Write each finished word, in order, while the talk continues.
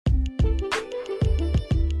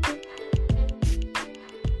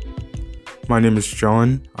My name is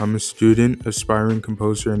John. I'm a student, aspiring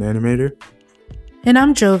composer, and animator. And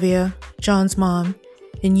I'm Jovia, John's mom,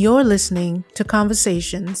 and you're listening to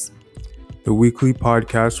Conversations, The weekly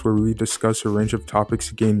podcast where we discuss a range of topics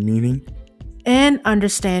to gain meaning and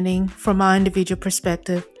understanding from our individual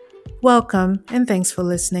perspective. Welcome, and thanks for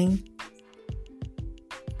listening.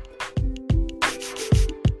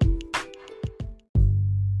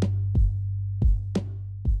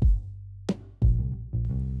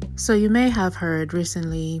 So you may have heard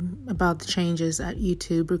recently about the changes at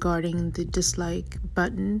YouTube regarding the dislike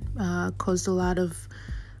button. Caused a lot of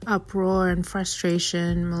uproar and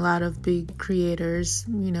frustration, a lot of big creators,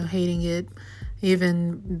 hating it.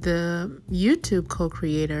 Even the YouTube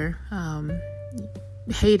co-creator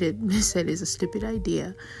hated, said it's a stupid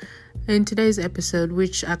idea. In today's episode,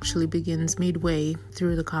 which actually begins midway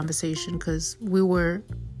through the conversation, because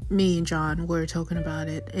me and John were talking about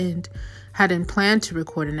it and hadn't planned to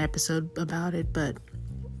record an episode about it, but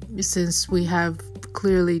since we have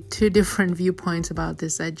clearly two different viewpoints about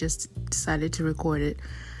this, I just decided to record it.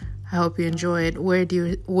 I hope you enjoy it. Where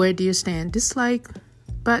do you stand? Dislike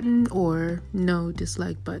button or no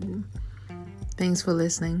dislike button? Thanks for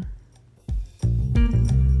listening.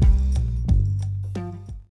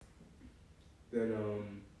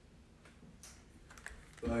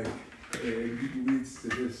 It leads to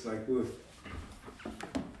this, look,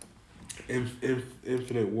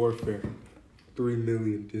 Infinite Warfare, 3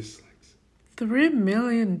 million dislikes. 3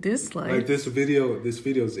 million dislikes? This video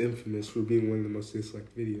is infamous for being one of the most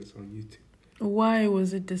disliked videos on YouTube. Why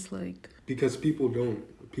was it disliked? Because people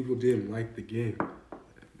didn't like the game.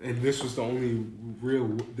 And this is the only real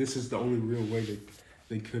way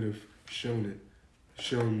they could have shown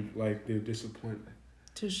their disappointment.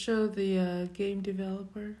 To show the game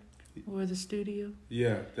developer or the studio?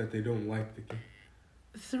 Yeah, that they don't like the game.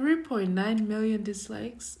 3.9 million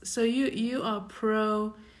dislikes? So you are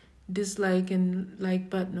pro dislike and like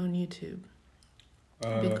button on YouTube?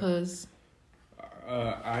 Because...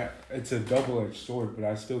 it's a double-edged sword, but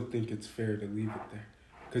I still think it's fair to leave it there.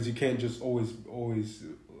 Because you can't just always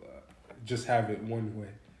just have it one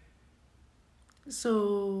way.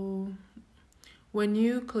 So, when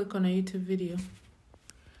you click on a YouTube video,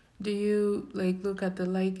 do you look at the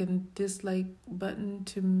like and dislike button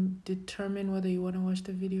to determine whether you want to watch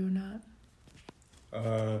the video or not?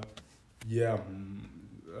 Yeah,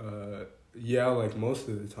 most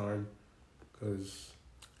of the time, because...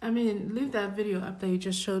 leave that video up that you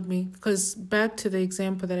just showed me, because back to the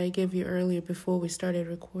example that I gave you earlier before we started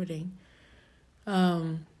recording.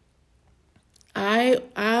 I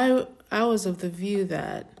was of the view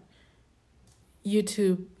that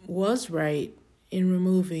YouTube was right in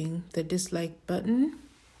removing the dislike button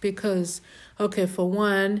because, for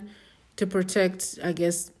one, to protect, I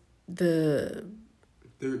guess, there's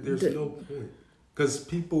no point. Because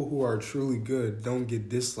people who are truly good don't get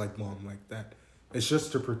disliked long like that. It's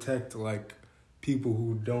just to protect, people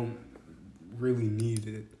who don't really need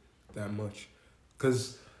it that much.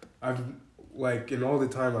 Because in all the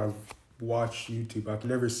time I've watched YouTube, I've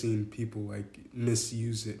never seen people,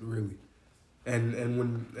 misuse it, really. And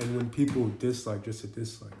when people dislike just a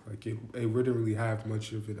dislike, it wouldn't really have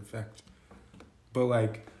much of an effect.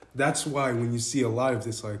 But, that's why when you see a lot of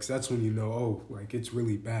dislikes, that's when you know, it's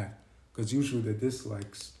really bad. Because usually the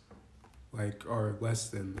dislikes, are less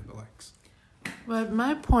than the likes. But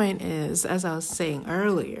my point is, as I was saying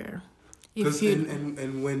earlier,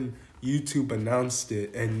 and when YouTube announced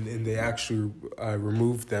it and they actually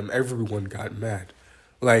removed them, everyone got mad.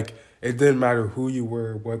 It didn't matter who you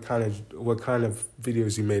were, what kind of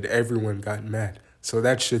videos you made, everyone got mad. So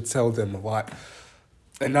that should tell them a lot.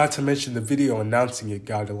 And not to mention the video announcing it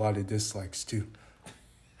got a lot of dislikes too.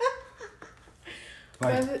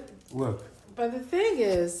 Look. But the thing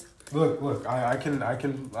is, Look, I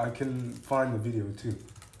can find the video too.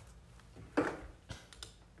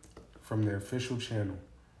 From their official channel.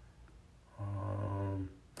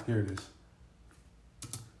 Here it is.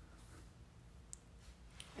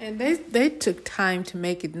 And they took time to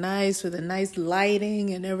make it nice with a nice lighting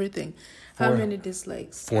and everything. How many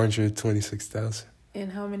dislikes? 426,000.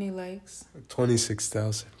 And how many likes?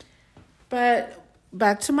 26,000. But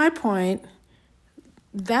back to my point,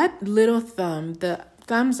 that little thumb, the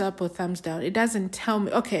thumbs up or thumbs down, it doesn't tell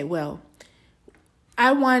me. Okay, well,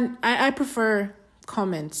 I prefer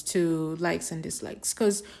comments to likes and dislikes,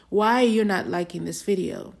 because why are you not liking this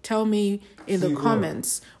video? Tell me in the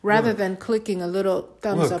comments rather than clicking a little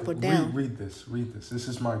thumbs up or down. Read this. This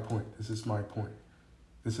is my point.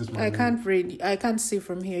 I can't read. I can't see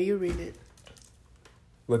from here. You read it.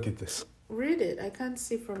 Look at this. Read it. I can't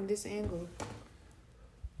see from this angle.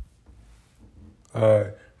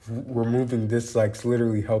 removing dislikes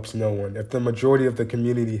literally helps no one. If the majority of the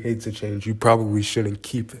community hates a change, you probably shouldn't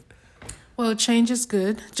keep it. Well, change is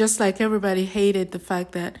good. Just like everybody hated the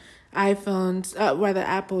fact that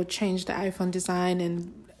Apple changed the iPhone design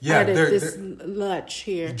and added this latch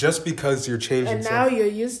here. Just because you're changing and now you're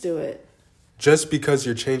used to it. Just because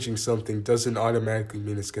you're changing something doesn't automatically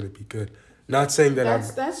mean it's going to be good. Not saying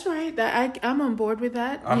that that's right. I'm on board with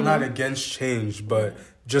that. I'm not against change, but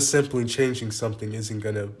just simply changing something isn't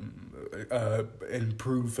going to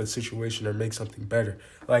improve a situation or make something better.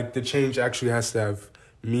 Like, the change actually has to have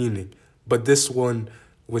meaning. But this one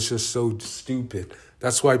was just so stupid.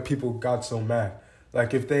 That's why people got so mad.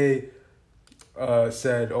 Like, if they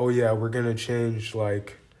said, "Oh yeah, we're gonna change,"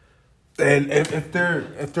 like, and if they're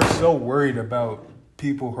so worried about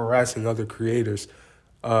people harassing other creators,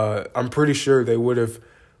 I'm pretty sure they would have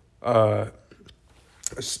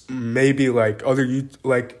maybe like a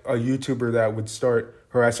YouTuber that would start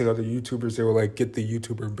harassing other YouTubers. They would like get the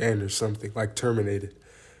YouTuber banned or something, like terminated.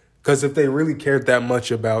 Because if they really cared that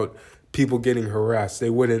much about people getting harassed, they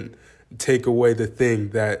wouldn't take away the thing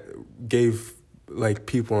that gave like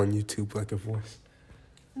people on YouTube like a voice.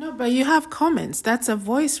 No, but you have comments. That's a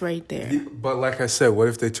voice right there. But like I said, what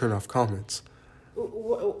if they turn off comments?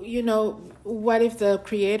 You know, what if the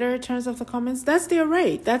creator turns off the comments? That's their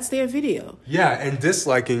right. That's their video. Yeah, and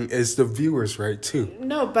disliking is the viewer's right too.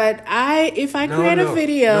 No, but if I create a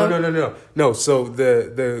video... No, so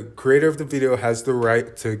the creator of the video has the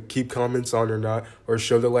right to keep comments on or not, or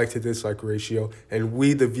show the like to dislike ratio, and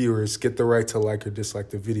we, the viewers, get the right to like or dislike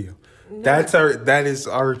the video. No.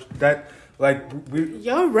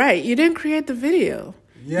 You're right. You didn't create the video.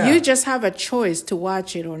 Yeah. You just have a choice to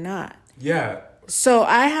watch it or not. Yeah. So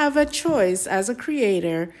I have a choice as a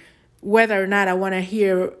creator whether or not I want to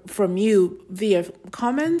hear from you via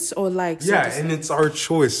comments or likes. Yeah, and it's our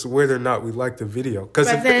choice whether or not we like the video. Because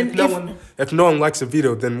if no one likes a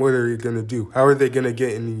video, then what are you going to do? How are they going to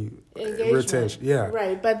get any retention? Yeah.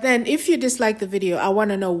 Right, but then if you dislike the video, I want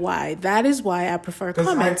to know why. That is why I prefer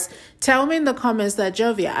comments. Tell me in the comments that,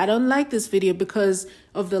 Jovia, I don't like this video because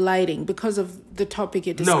of the lighting, because of the topic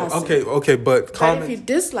you're discussing. No, okay, but if you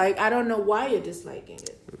dislike, I don't know why you're disliking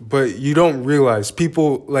it. But you don't realize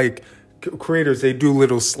people, like creators, they do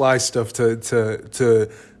little sly stuff to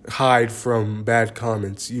hide from bad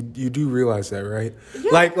comments. You do realize that, right?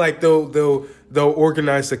 Yeah. Like they'll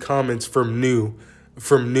organize the comments from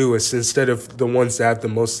newest instead of the ones that have the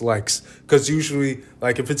most likes. Because usually,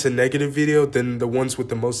 like if it's a negative video, then the ones with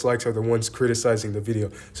the most likes are the ones criticizing the video.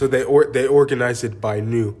 So they organize it by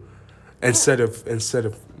new instead of.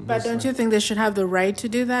 But don't you think they should have the right to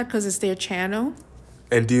do that because it's their channel?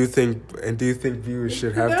 And do you think viewers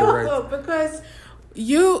should have the right? No, because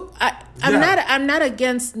I'm not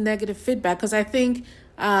against negative feedback because I think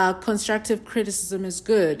constructive criticism is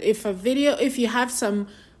good. If you have some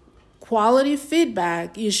quality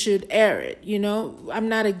feedback, you should air it. You know, I'm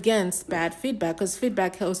not against bad feedback because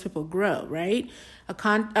feedback helps people grow, right? A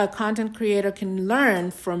content creator can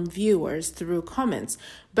learn from viewers through comments.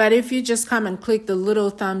 But if you just come and click the little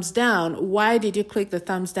thumbs down, why did you click the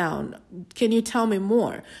thumbs down? Can you tell me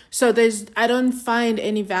more? So I don't find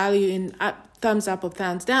any value in thumbs up or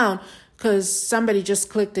thumbs down because somebody just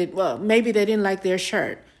clicked it. Well, maybe they didn't like their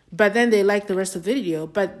shirt, but then they like the rest of the video,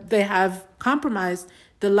 but they have compromised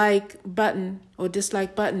the like button or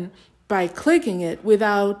dislike button by clicking it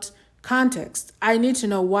without context. I need to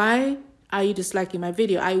know why are you disliking my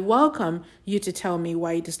video? I welcome you to tell me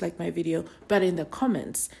why you dislike my video, but in the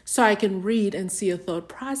comments, so I can read and see your thought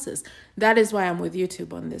process. That is why I'm with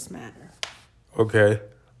YouTube on this matter. Okay.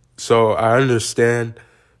 So I understand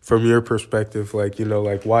from your perspective, like, you know,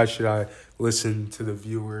 like, why should I listen to the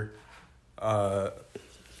viewer?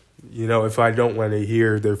 You know, if I don't want to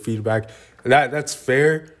hear their feedback, that's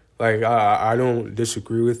fair. Like, I don't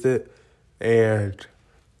disagree with it. And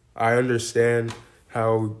I understand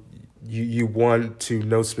how you want to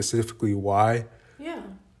know specifically why. Yeah.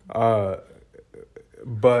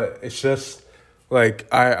 But it's just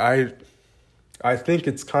like I think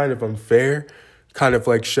it's kind of unfair, kind of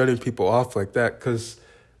like shutting people off like that, because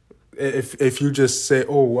if you just say,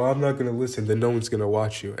 oh, well, I'm not going to listen, then no one's going to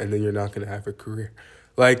watch you, and then you're not going to have a career.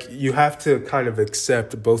 Like, you have to kind of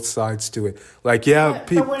accept both sides to it. Like, but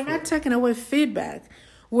we're not taking away feedback.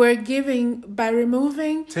 We're taking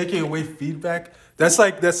away feedback. That's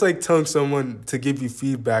like telling someone to give you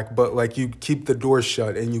feedback, but like you keep the door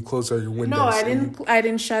shut and you close all your windows. No, I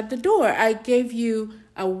didn't shut the door. I gave you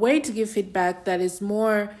a way to give feedback that is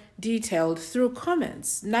more detailed through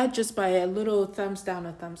comments, not just by a little thumbs down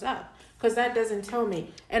or thumbs up, because that doesn't tell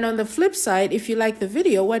me. And on the flip side, if you like the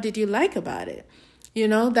video, what did you like about it? You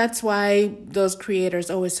know, that's why those creators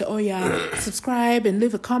always say, oh, yeah, subscribe and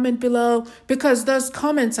leave a comment below, because those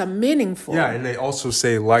comments are meaningful. Yeah, and they also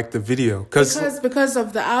say like the video. Because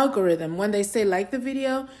of the algorithm. When they say like the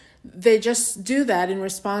video, they just do that in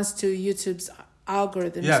response to YouTube's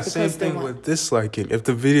algorithms. Yeah, same thing with disliking. If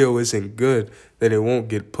the video isn't good, then it won't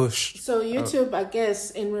get pushed. So YouTube, I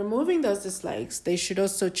guess, in removing those dislikes, they should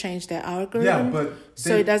also change their algorithm. Yeah,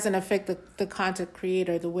 so it doesn't affect the content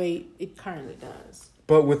creator the way it currently does.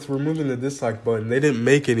 But with removing the dislike button, they didn't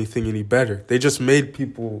make anything any better. They just made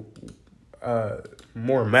people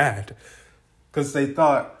more mad. Because they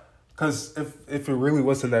thought... Because if it really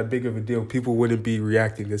wasn't that big of a deal, people wouldn't be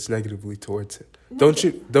reacting this negatively towards it. No.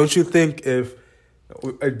 Don't you think if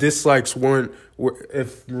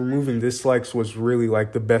removing dislikes was really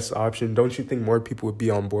like the best option, don't you think more people would be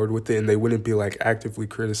on board with it and they wouldn't be like actively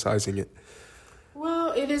criticizing it?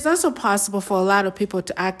 Well, it is also possible for a lot of people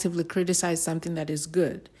to actively criticize something that is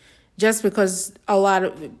good. Just because a lot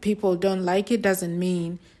of people don't like it doesn't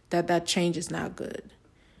mean that change is not good.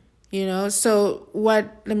 You know, so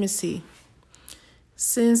let me see.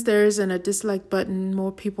 Since there isn't a dislike button,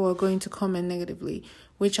 more people are going to comment negatively,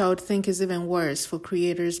 which I would think is even worse for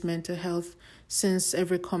creators' mental health, since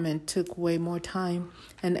every comment took way more time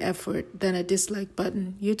and effort than a dislike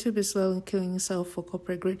button. YouTube is slowly killing itself for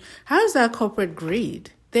corporate greed. How is that corporate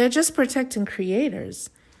greed? They're just protecting creators.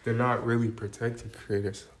 They're not really protecting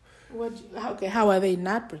creators. How are they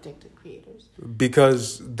not protecting creators?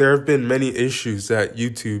 Because there have been many issues that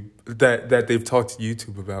YouTube that they've talked to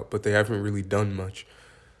YouTube about, but they haven't really done much.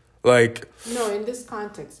 Like, no, in this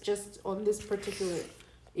context, just on this particular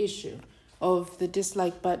issue of the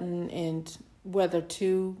dislike button and whether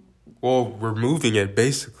to... Well, removing it,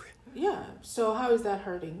 basically. Yeah, so how is that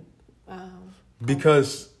hurting?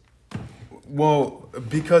 Because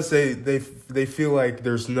they feel like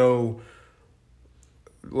there's no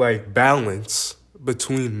like balance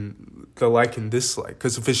between the like and dislike.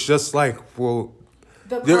 Because if it's just like, well,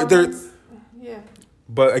 yeah.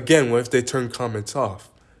 But again, what if they turn comments off?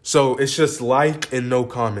 So it's just like and no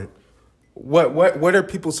comment. What are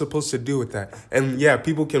people supposed to do with that? And yeah,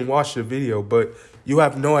 people can watch the video, but you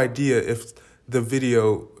have no idea if the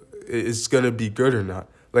video is gonna be good or not.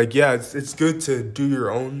 Like, yeah, it's good to do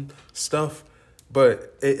your own stuff,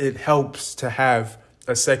 but it helps to have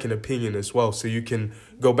a second opinion as well, so you can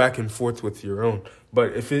go back and forth with your own.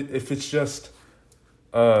 But if it's just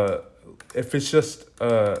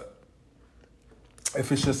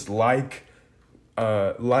like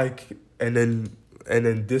and then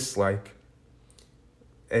dislike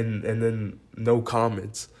and then no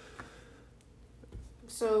comments.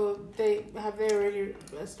 So they already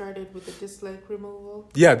started with the dislike removal?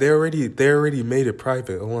 Yeah, they already made it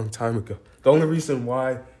private a long time ago. The only reason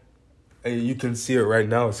why you can see it right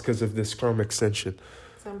now is because of this Chrome extension.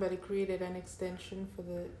 Somebody created an extension for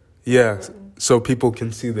the... Yeah, so people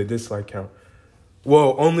can see the dislike count.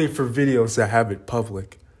 Well, only for videos that have it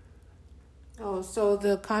public. Oh, so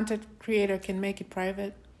the content creator can make it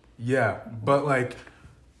private? Yeah, but like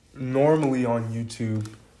normally on YouTube,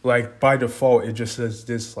 like by default, it just says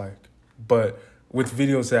dislike. But with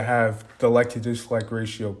videos that have the like to dislike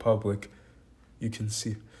ratio public, you can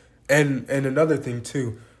see. And another thing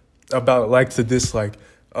too about like to dislike,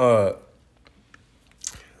 I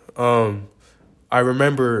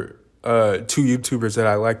remember two YouTubers that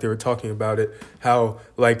I like, they were talking about it, how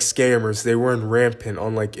like scammers, they weren't rampant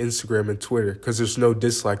on like Instagram and Twitter because there's no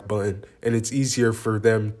dislike button and it's easier for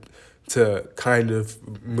them to kind of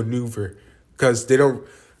maneuver because there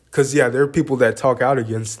are people that talk out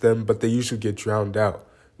against them, but they usually get drowned out.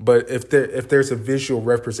 But if there's a visual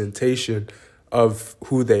representation of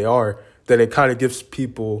who they are, then it kind of gives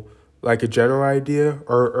people like a general idea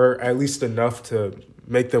or at least enough to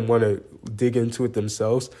make them want to dig into it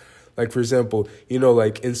themselves. Like, for example, you know,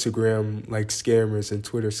 like Instagram, like scammers and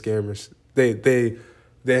Twitter scammers, they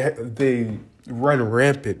run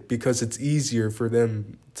rampant because it's easier for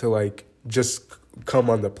them to like just come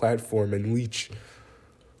on the platform and leech.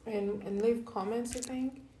 And leave comments, you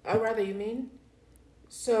think? Or rather, you mean?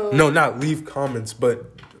 So no, not leave comments,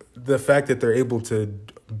 but the fact that they're able to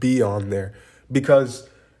be on there because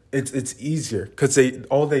it's easier because they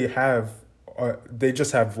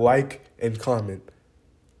just have like and comment.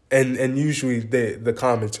 And usually the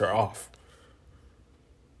comments are off.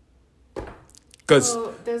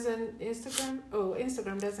 Doesn't Instagram? Oh,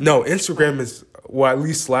 Instagram doesn't. No, Instagram is, well, at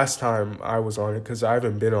least last time I was on it, because I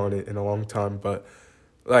haven't been on it in a long time. But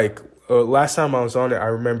like last time I was on it, I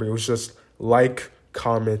remember it was just like,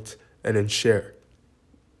 comment, and then share.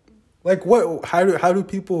 Like what? How do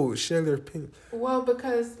people share their opinion? Well,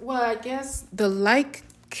 I guess the like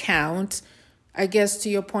count I guess to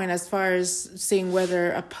your point, as far as seeing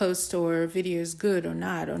whether a post or video is good or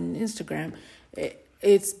not on Instagram,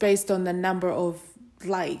 it's based on the number of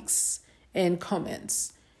likes and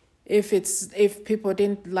comments. If people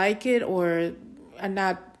didn't like it or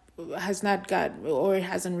has not got or it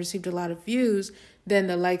hasn't received a lot of views, then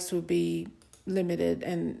the likes will be limited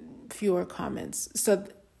and fewer comments. So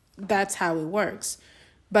that's how it works.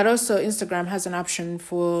 But also Instagram has an option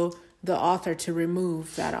for the author to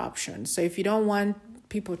remove that option. So if you don't want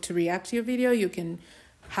people to react to your video, you can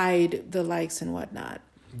hide the likes and whatnot.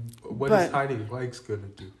 What is hiding likes gonna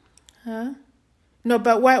do? Huh? No,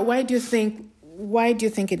 but why do you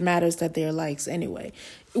think it matters that they're likes anyway?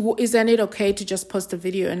 Isn't it okay to just post a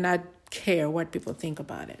video and not care what people think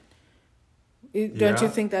about it? Don't you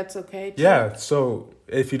think that's okay? Yeah, so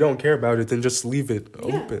if you don't care about it, then just leave it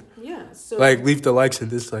open. Yeah. So leave the likes and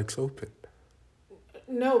dislikes open.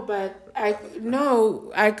 No, but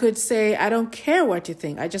I could say I don't care what you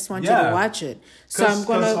think. I just want you to watch it. So I'm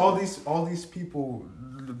gonna all these people,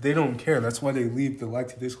 they don't care. That's why they leave the like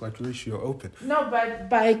to dislike ratio open. No, but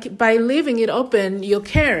by leaving it open, you're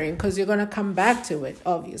caring because you're gonna come back to it,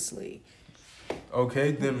 obviously.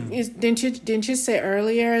 Okay, then didn't you say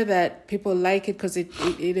earlier that people like it because it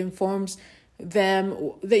informs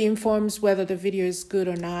them? It informs whether the video is good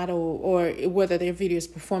or not, or whether their video is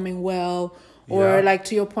performing well. Or like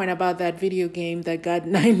to your point about that video game that got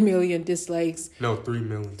 9 million dislikes. No, 3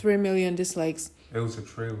 million. 3 million dislikes. It was a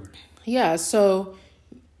trailer. Yeah, so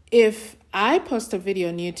if I post a video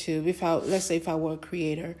on YouTube, let's say if I were a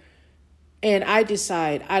creator, and I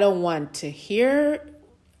decide I don't want to hear,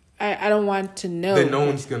 I don't want to know. Then no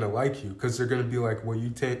one's gonna like you because they're gonna be like, well,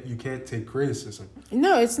 you can't take criticism.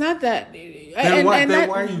 No, it's not that. Then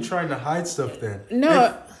why are you trying to hide stuff then?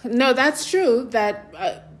 No, that's true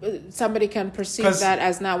that somebody can perceive that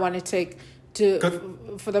as not wanting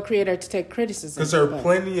for the creator to take criticism. Because there are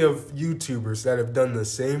plenty of YouTubers that have done the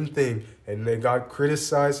same thing and they got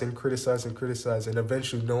criticized and criticized and criticized, and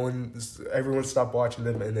eventually everyone stopped watching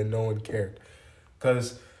them and then no one cared.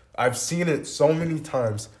 Because I've seen it so many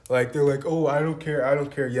times. Like they're like, oh, I don't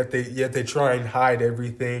care. Yet they try and hide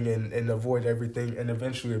everything and avoid everything, and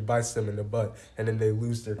eventually it bites them in the butt, and then they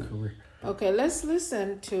lose their career. Okay, let's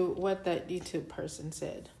listen to what that YouTube person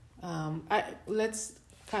said. Let's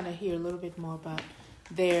kind of hear a little bit more about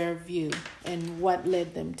their view and what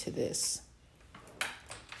led them to this.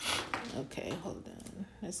 Okay, hold on.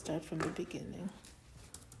 Let's start from the beginning.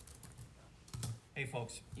 Hey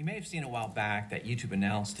folks, you may have seen a while back that YouTube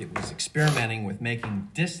announced it was experimenting with making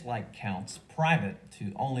dislike counts private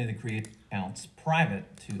to only the creator counts private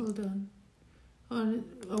to... Hold on.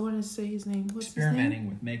 I want to say his name. What's experimenting his name?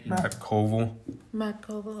 with making... Matt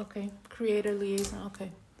Koval, okay. Creator liaison,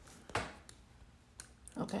 okay.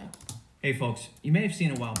 Hey folks, you may have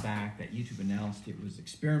seen a while back that YouTube announced it was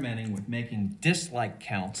experimenting with making dislike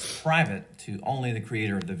counts private to only the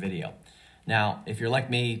creator of the video. Now, if you're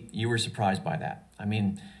like me, you were surprised by that. I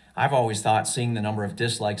mean, I've always thought seeing the number of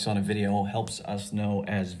dislikes on a video helps us know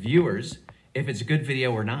as viewers if it's a good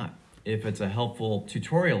video or not, if it's a helpful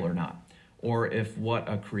tutorial or not, or if what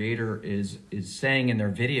a creator is saying in their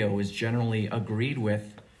video is generally agreed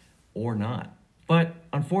with or not. But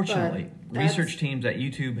unfortunately, research teams at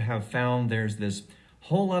YouTube have found there's this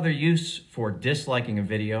whole other use for disliking a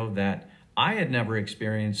video that I had never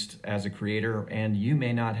experienced as a creator, and you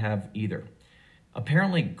may not have either.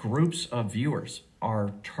 Apparently, groups of viewers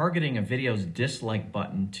are targeting a video's dislike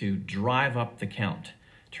button to drive up the count,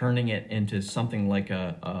 turning it into something like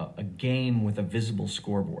a game with a visible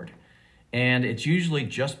scoreboard. And it's usually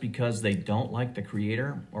just because they don't like the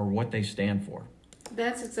creator or what they stand for.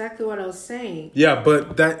 That's exactly what I was saying. Yeah,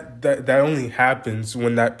 but that only happens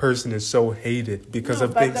when that person is so hated because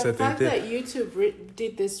of things that they did. The fact that YouTube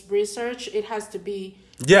did this research, it has to be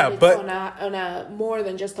but on a more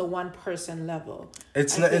than just a one person level.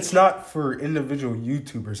 It's not for individual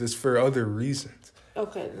YouTubers. It's for other reasons.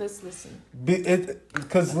 Okay, let's listen.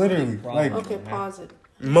 Because literally, pause it.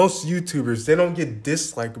 Most YouTubers, they don't get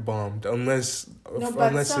dislike bombed unless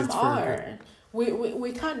some it's are.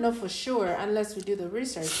 We can't know for sure unless we do the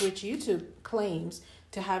research, which YouTube claims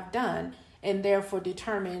to have done, and therefore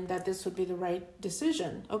determine that this would be the right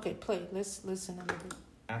decision. Okay, play. Let's listen a little bit.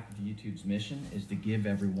 Half of YouTube's mission is to give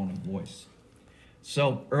everyone a voice.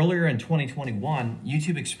 So earlier in 2021,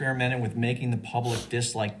 YouTube experimented with making the public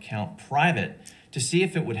dislike count private to see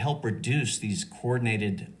if it would help reduce these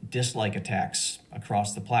coordinated dislike attacks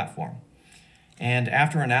across the platform. And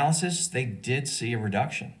after analysis, they did see a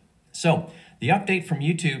reduction. So the update from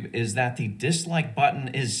YouTube is that the dislike button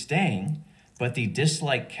is staying, but the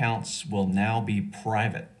dislike counts will now be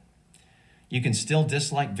private. You can still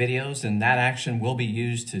dislike videos, and that action will be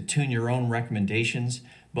used to tune your own recommendations,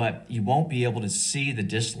 but you won't be able to see the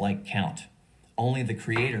dislike count. Only the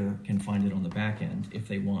creator can find it on the back end if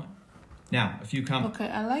they want. Now, a few comments.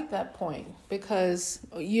 Okay, I like that point because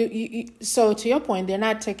you so to your point, they're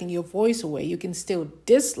not taking your voice away. You can still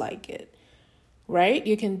dislike it, right?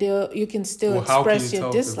 You can still express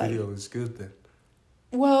your dislike. How can you tell if the video is good then?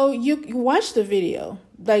 Well, you watch the video.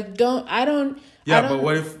 Like, but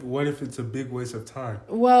what if it's a big waste of time?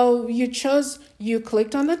 Well, you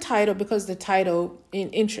clicked on the title because the title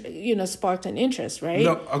sparked an interest, right?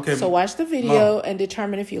 No, okay. So watch the video and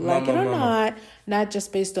determine if you like it or not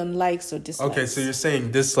just based on likes or dislikes. Okay, so you're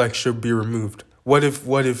saying dislikes should be removed. What if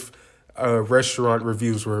restaurant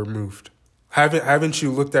reviews were removed? Haven't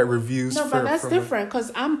you looked at reviews? No, but that's different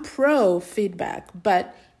because I'm pro feedback,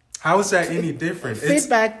 but. How is that any different?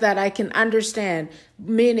 Feedback that I can understand,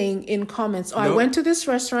 meaning in comments. I went to this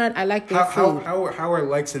restaurant. I like their food. How are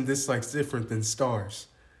likes and dislikes different than stars?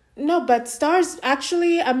 No, but stars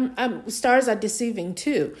actually, stars are deceiving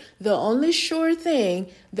too. The only sure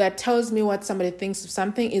thing that tells me what somebody thinks of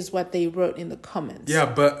something is what they wrote in the comments. Yeah,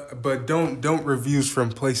 but don't reviews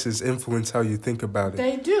from places influence how you think about it?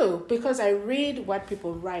 They do, because I read what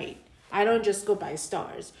people write. I don't just go by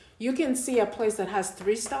stars. You can see a place that has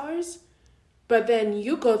 3 stars, but then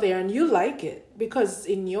you go there and you like it because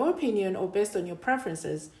in your opinion or based on your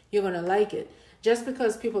preferences, you're going to like it. Just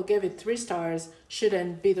because people give it 3 stars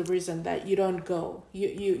shouldn't be the reason that you don't go.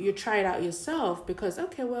 You try it out yourself because,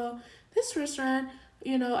 okay, well, this restaurant,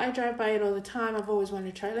 I drive by it all the time. I've always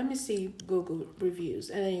wanted to try it. Let me see Google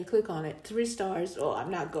reviews. And then you click on it, 3 stars. Oh,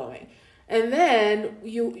 I'm not going. And then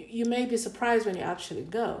you may be surprised when you actually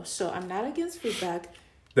go. So I'm not against feedback.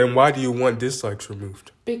 Then why do you want dislikes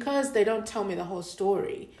removed? Because they don't tell me the whole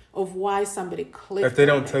story of why somebody clicked. If they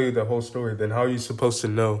don't tell you the whole story, then how are you supposed to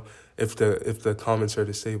know if the comments are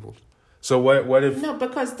disabled? So what if... No,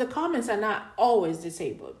 because the comments are not always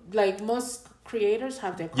disabled. Like most creators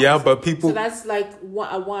have their comments. Yeah, but people... So that's like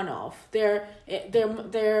a one-off. There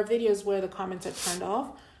are videos where the comments are turned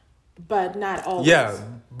off, but not always. Yeah,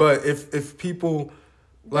 but if people...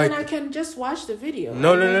 Then I can just watch the video.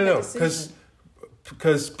 No.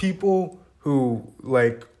 Because people who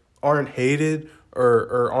aren't hated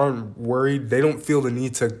or aren't worried, they don't feel the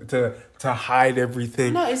need to hide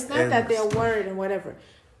everything. No, it's not that they're worried and whatever.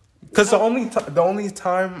 Because the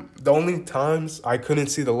only times I couldn't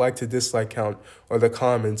see the like to dislike count or the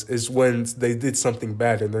comments is when they did something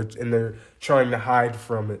bad and they're trying to hide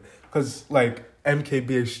from it. Because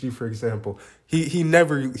MKBHD, for example, he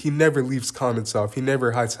never leaves comments off. He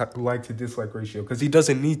never hides like to dislike ratio because he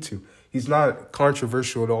doesn't need to. He's not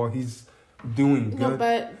controversial at all. He's doing good. No,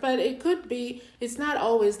 but it could be. It's not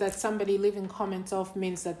always that somebody leaving comments off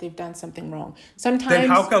means that they've done something wrong. Sometimes. Then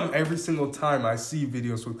how come every single time I see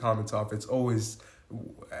videos with comments off, it always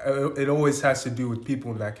has to do with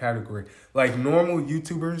people in that category? Like normal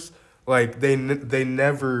YouTubers, they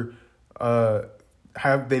never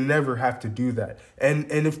have to do that.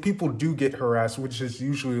 And if people do get harassed, which is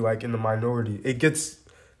usually in the minority, it gets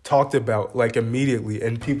talked about immediately,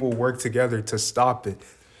 and people work together to stop it.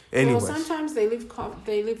 Anyways. Well, sometimes they leave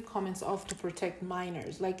comments off to protect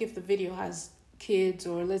minors. Like if the video has kids,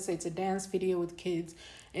 or let's say it's a dance video with kids,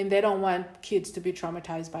 and they don't want kids to be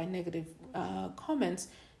traumatized by negative comments.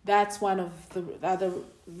 That's one of the other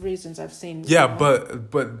reasons I've seen. Yeah,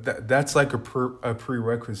 but that's a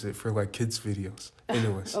prerequisite for kids videos.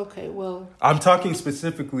 Anyways. Okay, well. I'm talking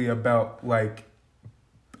specifically about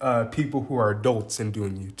people who are adults and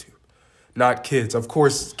doing YouTube, not kids. Of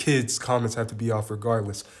course, kids' comments have to be off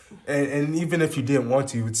regardless. And even if you didn't want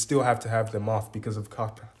to, you would still have to have them off because of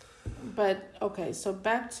copyright. But, okay, so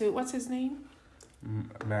back to, what's his name?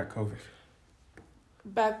 Matt Kovic.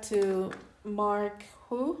 Back to Mark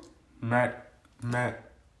who? Matt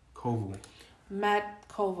Koval. Matt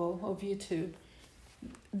Koval of YouTube.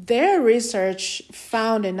 Their research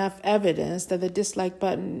found enough evidence that the dislike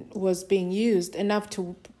button was being used, enough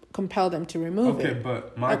to compel them to remove it. Okay,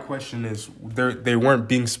 but my question is, they weren't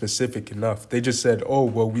being specific enough. They just said, oh,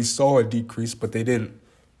 well, we saw a decrease, but they didn't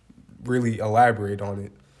really elaborate on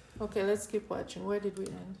it. Okay, let's keep watching. Where did we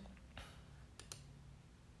end?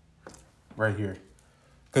 Right here.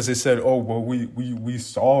 Because they said, oh, well, we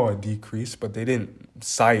saw a decrease, but they didn't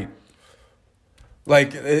cite.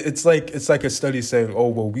 It's like a study saying, oh,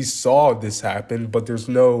 well, we saw this happen, but there's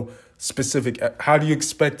no specific. How do you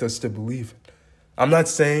expect us to believe it? I'm not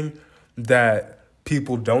saying that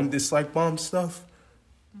people don't dislike bomb stuff.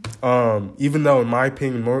 Even though, in my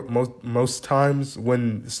opinion, most times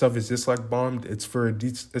when stuff is dislike bombed, it's for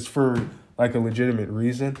a legitimate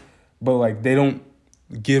reason. But they don't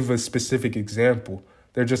give a specific example.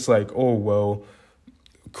 They're just like, oh, well,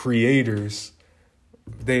 creators,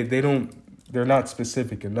 they're not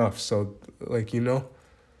specific enough. So, like,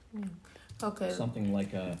 Okay. Something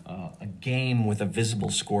like a game with a visible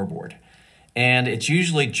scoreboard. And it's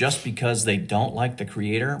usually just because they don't like the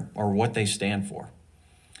creator or what they stand for.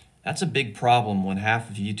 That's a big problem when half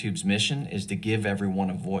of YouTube's mission is to give everyone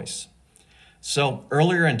a voice. So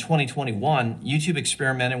earlier in 2021, YouTube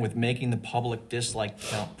experimented with making the public dislike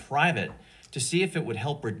count private to see if it would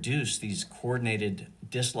help reduce these coordinated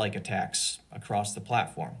dislike attacks across the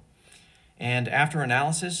platform. And after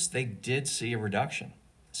analysis, they did see a reduction.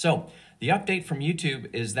 So the update from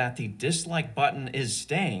YouTube is that the dislike button is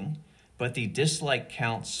staying, but the dislike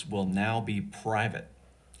counts will now be private.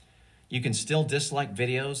 You can still dislike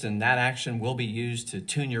videos, and that action will be used to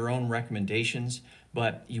tune your own recommendations,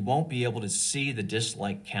 but you won't be able to see the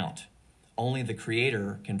dislike count. Only the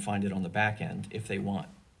creator can find it on the back end if they want.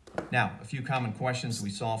 Now, a few common questions we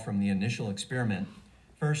saw from the initial experiment.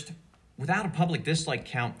 First, without a public dislike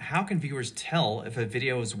count, how can viewers tell if a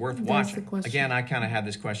video is worth watching? Again, I kind of had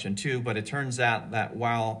this question too, but it turns out that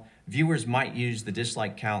while viewers might use the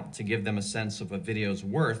dislike count to give them a sense of a video's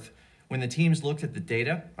worth, when the teams looked at the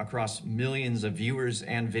data across millions of viewers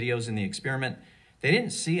and videos in the experiment, they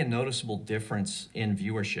didn't see a noticeable difference in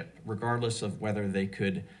viewership, regardless of whether they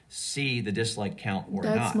could see the dislike count or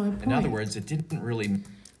That's not. My point. In other words, it didn't really...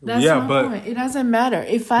 That's my point. It doesn't matter.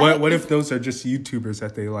 What if those are just YouTubers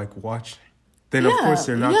that they like watch? Then of course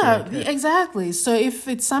they're not. Yeah, exactly. So if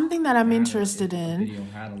it's something that I'm interested in,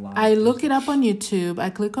 I look it up on YouTube. I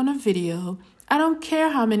click on a video. I don't care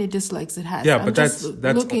how many dislikes it has. Yeah, but that's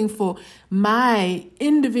looking for my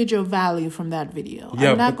individual value from that video.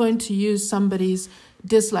 Yeah, I'm not going to use somebody's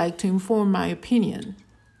dislike to inform my opinion.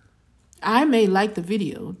 I may like the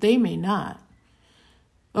video. They may not.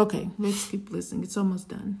 Okay, let's keep listening. It's almost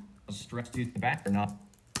done. Stress due to the back or not,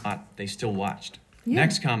 they still watched. Yeah.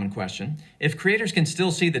 Next common question. If creators can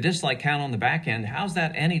still see the dislike count on the back end, how's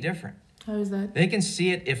that any different? How is that? They can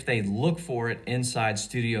see it if they look for it inside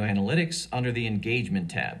Studio Analytics under the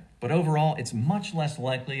Engagement tab. But overall, it's much less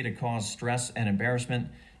likely to cause stress and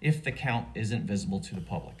embarrassment if the count isn't visible to the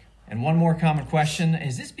public. And one more common question,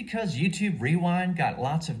 is this because YouTube Rewind got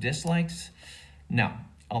lots of dislikes? No.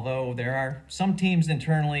 Although there are some teams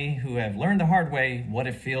internally who have learned the hard way what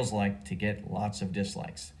it feels like to get lots of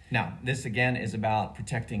dislikes. Now, this again is about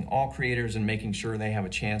protecting all creators and making sure they have a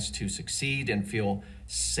chance to succeed and feel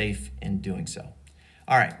safe in doing so.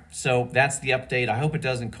 All right, so that's the update. I hope it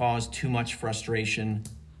doesn't cause too much frustration.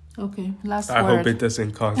 Okay, last word. I hope it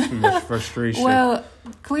doesn't cause too much frustration. Well,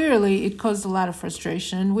 clearly it caused a lot of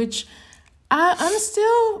frustration, which I'm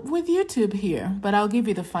still with YouTube here, but I'll give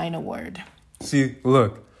you the final word. See,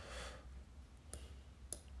 look.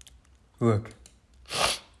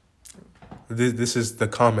 This is the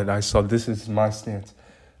comment I saw. This is my stance.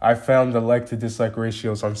 I found the like to dislike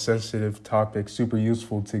ratios on sensitive topics super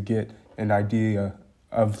useful to get an idea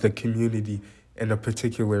of the community in a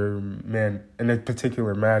particular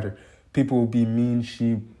matter. People will be mean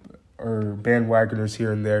sheep or bandwagoners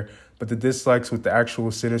here and there, but the dislikes with the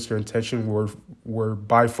actual sinister intention were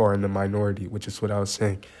by far in the minority, which is what I was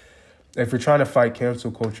saying. If you're trying to fight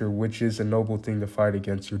cancel culture, which is a noble thing to fight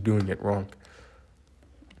against, you're doing it wrong.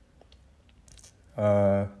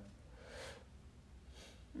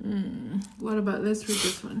 What about, let's read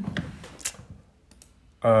this one.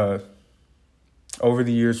 Over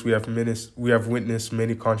the years, we have witnessed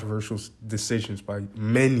many controversial decisions by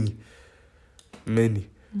many.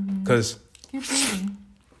 Because Keep reading.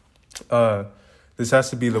 This has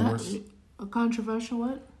to be the worst. A controversial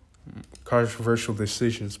what? Controversial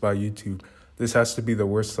decisions by YouTube. This has to be the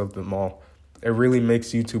worst of them all. It really makes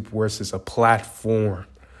YouTube worse as a platform.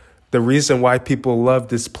 The reason why people love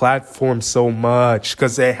this platform so much,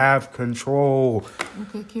 because they have control.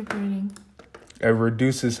 Okay, keep reading. It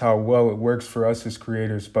reduces how well it works for us as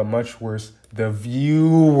creators, but much worse, the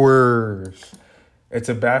viewers. It's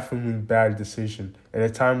a bafflingly bad decision. In a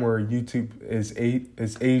time where YouTube is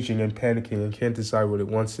aging and panicking and can't decide what it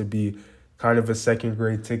wants to be, kind of a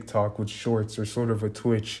second-grade TikTok with shorts or sort of a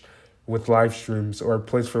Twitch with live streams or a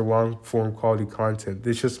place for long-form quality content.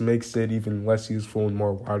 This just makes it even less useful and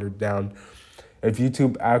more watered down. If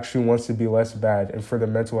YouTube actually wants to be less bad and for the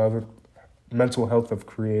mental health of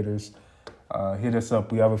creators, hit us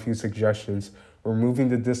up. We have a few suggestions. Removing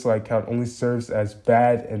the dislike count only serves as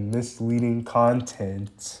bad and misleading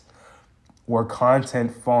content or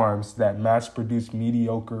content farms that mass-produce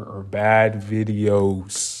mediocre or bad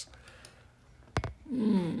videos.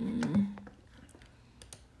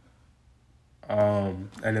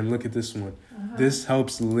 And then look at this one. This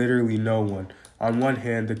helps literally no one. On one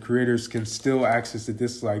hand, the creators can still access the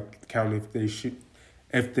dislike count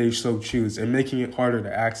if they so choose, and making it harder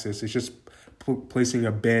to access is just placing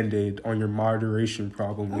a band-aid on your moderation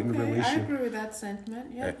problem in relation. I agree with that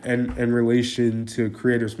sentiment. Yeah. And in relation to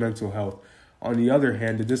creators' mental health. On the other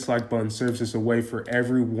hand, the dislike button serves as a way for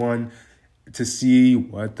everyone to see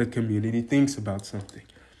what the community thinks about something.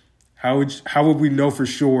 How would we know for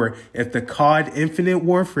sure if the COD Infinite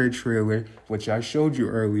Warfare trailer, which I showed you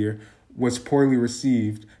earlier, was poorly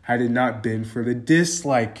received had it not been for the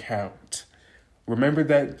dislike count? Remember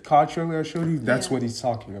that COD trailer I showed you? That's what he's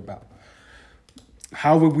talking about.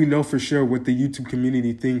 How would we know for sure what the YouTube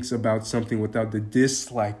community thinks about something without the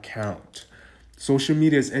dislike count? Social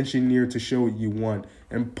media is engineered to show what you want,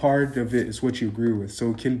 and part of it is what you agree with. So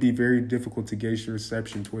it can be very difficult to gauge the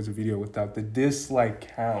reception towards a video without the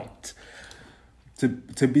dislike count.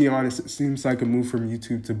 To be honest, it seems like a move from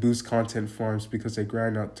YouTube to boost content farms because they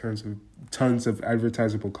grind out tons of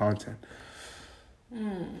advertisable content.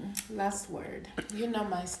 Last word. You know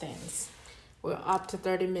my stance. We're up to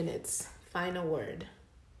 30 minutes. Final word.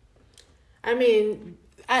 I mean,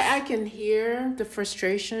 I can hear the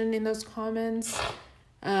frustration in those comments.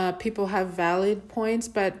 People have valid points,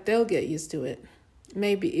 but they'll get used to it.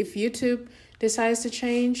 Maybe if YouTube decides to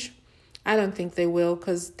change, I don't think they will,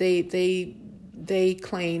 because they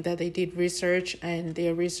claim that they did research and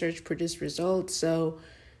their research produced results. So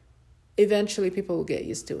eventually people will get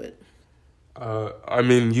used to it. I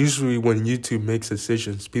mean, usually when YouTube makes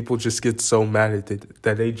decisions, people just get so mad at it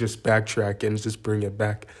that they just backtrack and just bring it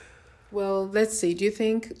back. Well, let's see. Do you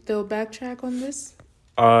think they'll backtrack on this?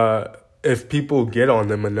 If people get on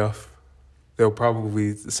them enough, they'll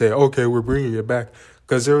probably say, okay, we're bringing it back.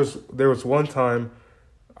 Because there was one time,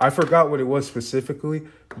 I forgot what it was specifically,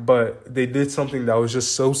 but they did something that was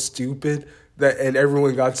just so stupid and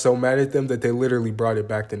everyone got so mad at them that they literally brought it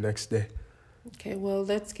back the next day. Okay, well,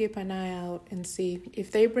 let's keep an eye out and see.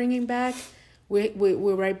 If they bring him back,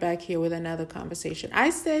 we're right back here with another conversation.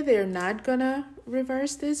 I say they're not going to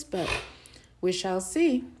reverse this, but we shall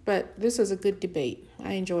see. But this was a good debate.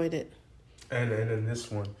 I enjoyed it. And in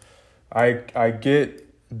this one, I get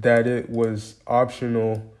that it was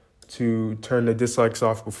optional to turn the dislikes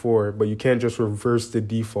off before, but you can't just reverse the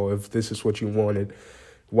default if this is what you wanted.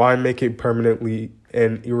 Why make it permanently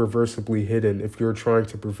and irreversibly hidden if you're trying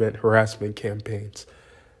to prevent harassment campaigns?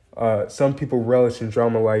 Some people relish in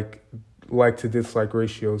drama like to dislike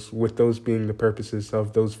ratios, with those being the purposes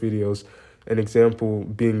of those videos, an example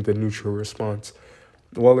being the neutral response.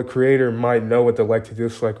 While the creator might know what the like to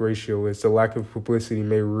dislike ratio is, the lack of publicity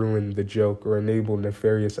may ruin the joke or enable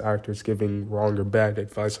nefarious actors giving wrong or bad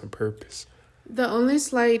advice on purpose. The only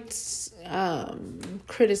slight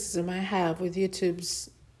criticism I have with YouTube's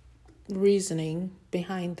reasoning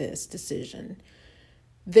behind this decision,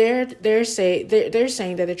 they're saying that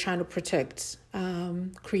they're trying to protect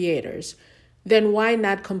creators. Then why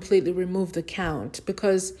not completely remove the count?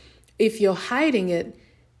 Because if you're hiding it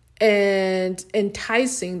and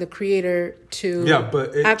enticing the creator to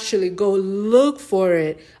actually go look for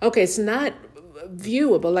it, okay, it's not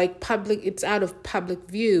viewable, like public, it's out of public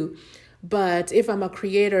view. But if I'm a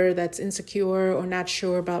creator that's insecure or not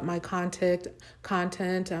sure about my content,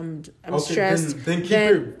 I'm stressed.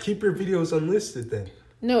 Then keep your videos unlisted then.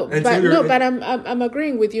 But I'm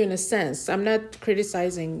agreeing with you in a sense. I'm not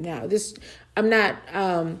criticizing now.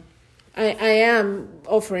 I am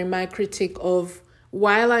offering my critique of,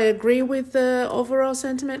 while I agree with the overall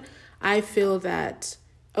sentiment, I feel that,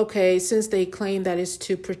 okay, since they claim that it's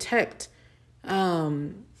to protect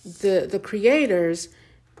the creators,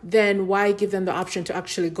 then why give them the option to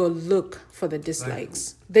actually go look for the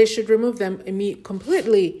dislikes? They should remove them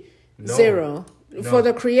completely. Zero. For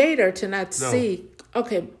the creator to not see.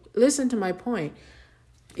 Okay, listen to my point.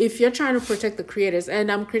 If you're trying to protect the creators, and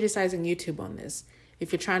I'm criticizing YouTube on this,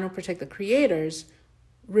 if you're trying to protect the creators,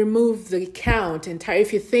 remove the count entirely.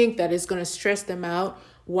 If you think that it's going to stress them out,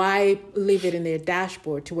 why leave it in their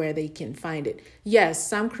dashboard to where they can find it? Yes,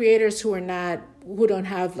 some creators who don't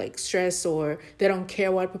have like stress or they don't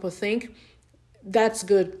care what people think, that's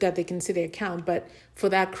good that they can see their account. But for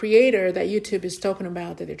that creator that YouTube is talking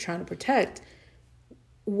about that they're trying to protect,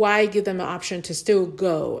 why give them an option to still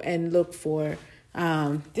go and look for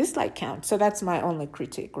dislike count? So that's my only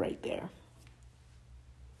critique right there.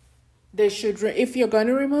 They should, if you're going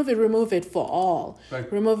to remove it for all.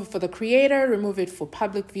 Right. Remove it for the creator, remove it for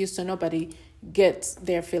public view so nobody gets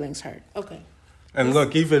their feelings hurt. Okay. And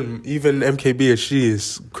look, even MKBHD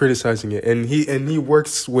is criticizing it, and he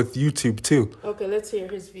works with YouTube too. Okay, let's hear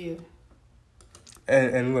his view.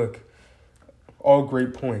 And look, all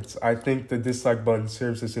great points. I think the dislike button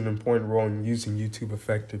serves as an important role in using YouTube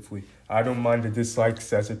effectively. I don't mind the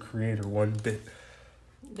dislikes as a creator one bit.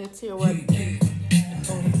 Let's hear what.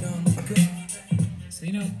 So,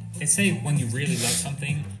 they say when you really love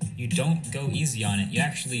something, you don't go easy on it. You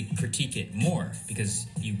actually critique it more because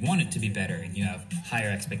you want it to be better and you have higher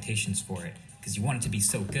expectations for it because you want it to be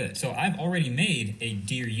so good. So I've already made a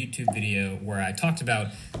Dear YouTube video where I talked about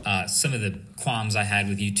some of the qualms I had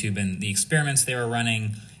with YouTube and the experiments they were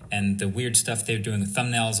running and the weird stuff they were doing with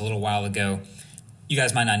thumbnails a little while ago. You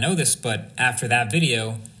guys might not know this, but after that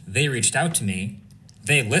video, they reached out to me,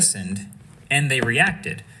 they listened, and they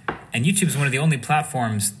reacted. And YouTube is one of the only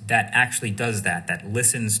platforms that actually does that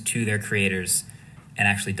listens to their creators and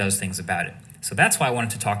actually does things about it. So that's why I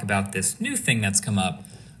wanted to talk about this new thing that's come up,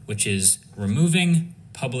 which is removing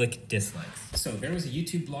public dislikes. So there was a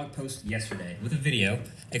YouTube blog post yesterday with a video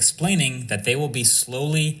explaining that they will be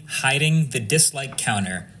slowly hiding the dislike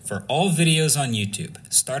counter for all videos on YouTube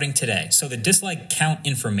starting today. So the dislike count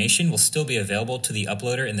information will still be available to the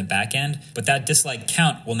uploader in the back end, but that dislike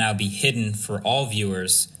count will now be hidden for all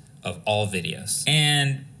viewers of all videos.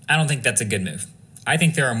 And I don't think that's a good move. I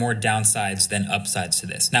think there are more downsides than upsides to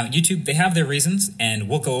this. Now, YouTube, they have their reasons, and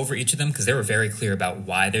we'll go over each of them because they were very clear about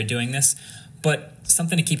why they're doing this. But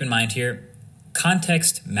something to keep in mind here,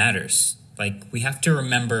 context matters. Like, we have to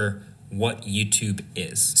remember what YouTube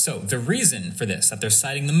is. So the reason for this, that they're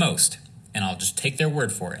citing the most, and I'll just take their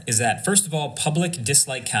word for it, is that, first of all, public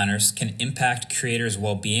dislike counters can impact creators'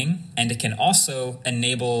 well-being, and it can also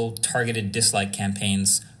enable targeted dislike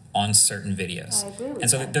campaigns on certain videos. I agree with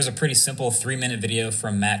and so that. There's a pretty simple 3-minute video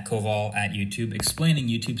from Matt Koval at YouTube explaining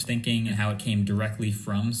YouTube's thinking and how it came directly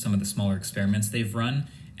from some of the smaller experiments they've run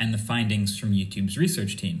and the findings from YouTube's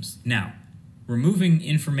research teams. Now, removing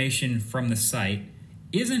information from the site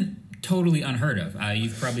isn't totally unheard of.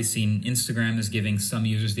 You've probably seen Instagram is giving some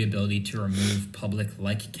users the ability to remove public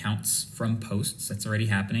like counts from posts. That's already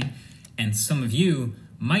happening. And some of you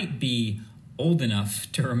might be old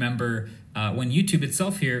enough to remember when YouTube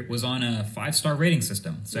itself here was on a 5-star rating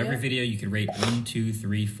system. So every video you could rate 1, 2,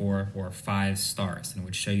 3, 4, or 5 stars, and it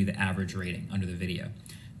would show you the average rating under the video.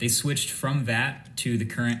 They switched from that to the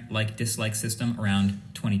current like-dislike system around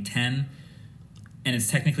 2010, and it's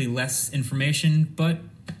technically less information, but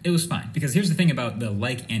it was fine. Because here's the thing about the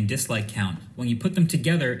like and dislike count. When you put them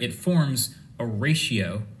together, it forms a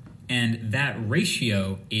ratio, and that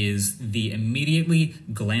ratio is the immediately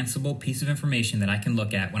glanceable piece of information that I can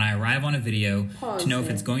look at when I arrive on a video to know if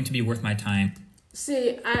it's going to be worth my time.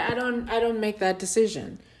 See, I don't make that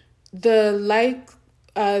decision. That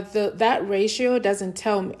ratio doesn't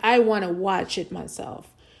tell me. I want to watch it myself.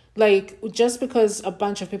 Like, just because a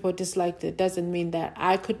bunch of people disliked it doesn't mean that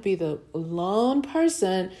I could be the lone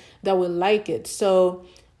person that will like it. So,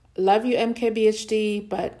 love you, MKBHD,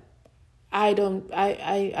 but I'm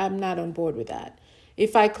not on board with that.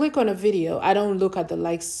 If I click on a video, I don't look at the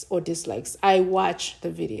likes or dislikes. I watch the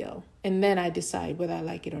video, and then I decide whether I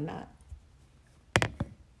like it or not.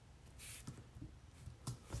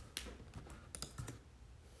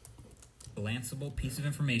 Glanceable piece of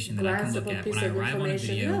information that I can look at when I arrive on a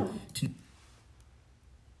video.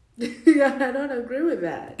 Yeah, I don't agree with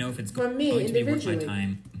that. Know if it's For me, going to be worth my individually.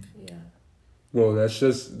 time. Yeah. Well, that's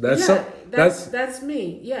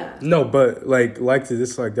me. Yeah. No, but like to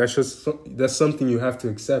dislike, that's something you have to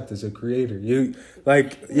accept as a creator.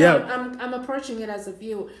 I'm approaching it as a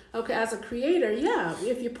viewer. Okay, as a creator, yeah.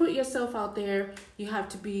 If you put yourself out there, you have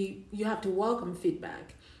to welcome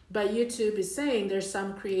feedback. But YouTube is saying there's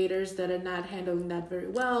some creators that are not handling that very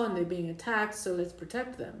well and they're being attacked, so let's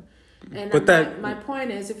protect them. And my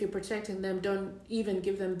point is, if you're protecting them, don't even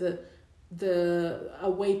give them a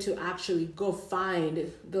way to actually go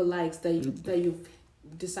find the likes that you've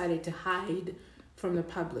decided to hide from the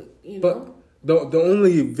public. But the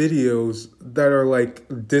only videos that are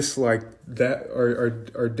like dislike that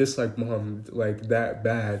are dislike mom like that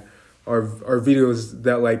bad are videos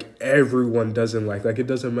that like everyone doesn't like. Like, it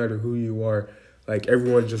doesn't matter who you are. Like,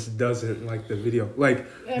 everyone just doesn't like the video. Like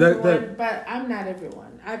everyone, but I'm not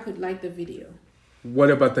everyone. I could like the video. What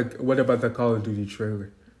about the Call of Duty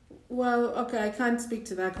trailer? Well, okay, I can't speak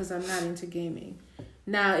to that because I'm not into gaming.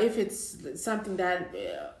 Now, if it's something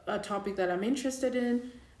a topic that I'm interested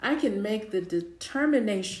in, I can make the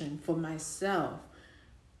determination for myself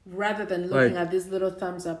rather than looking at this little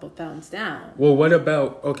thumbs up or thumbs down. Well, what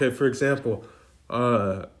about, okay, for example,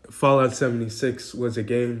 Fallout 76 was a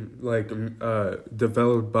game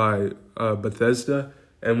developed by Bethesda,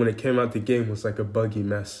 and when it came out, the game was like a buggy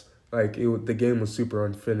mess. Like, the game was super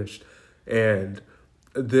unfinished, and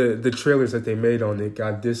the trailers that they made on it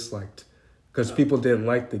got disliked. because people didn't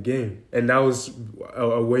like the game, and that was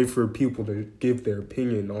a way for people to give their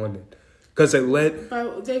opinion on it. Because it led...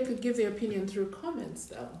 But they could give their opinion through comments,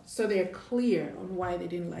 though. So they're clear on why they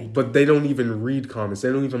didn't like it. But they don't even read comments.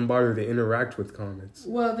 They don't even bother to interact with comments.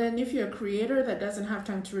 Well, then if you're a creator that doesn't have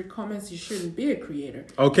time to read comments, you shouldn't be a creator.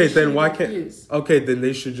 Okay, then why can't... Okay, then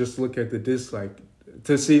they should just look at the dislike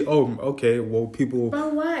to see, oh, okay, well, people...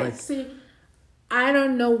 But why? Like, see, I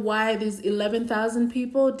don't know why these 11,000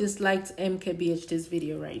 people disliked MKBHD's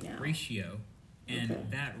video right now. Ratio. And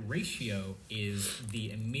that ratio is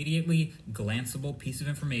the immediately glanceable piece of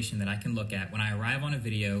information that I can look at when I arrive on a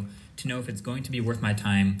video to know if it's going to be worth my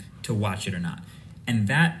time to watch it or not. And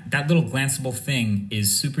that little glanceable thing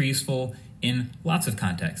is super useful in lots of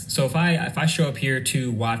contexts. So if I show up here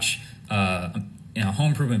to watch a home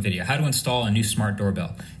improvement video, how to install a new smart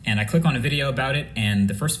doorbell, and I click on a video about it, and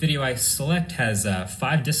the first video I select has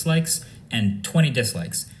 5 dislikes and 20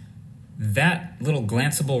 dislikes. That little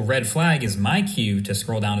glanceable red flag is my cue to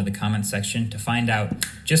scroll down to the comment section to find out,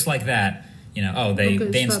 just like that,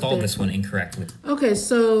 they installed this one incorrectly. Okay,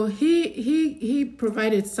 so he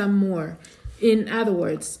provided some more. In other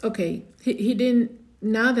words, okay, he didn't,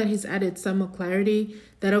 now that he's added some more clarity,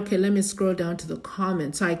 that, okay, let me scroll down to the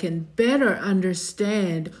comments so I can better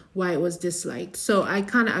understand why it was disliked. So I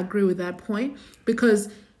kind of agree with that point, because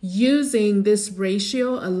using this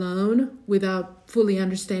ratio alone without fully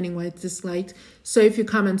understanding why it's disliked. So if you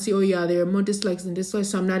come and see, oh yeah, there are more dislikes than dislikes,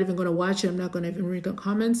 so I'm not even going to watch it, I'm not going to even read the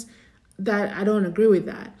comments, that I don't agree with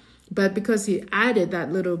that. But because he added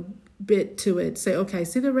that little bit to it, say, okay, I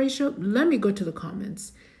see the ratio, let me go to the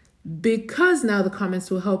comments. Because now the comments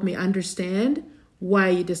will help me understand why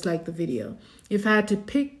you dislike the video. If I had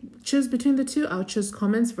to choose between the two, I'll choose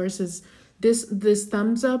comments versus this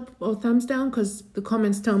thumbs up or thumbs down, because the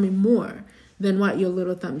comments tell me more than what your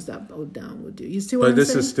little thumbs up or down would do. You see what I'm saying?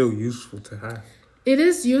 But this is still useful to have. It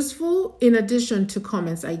is useful in addition to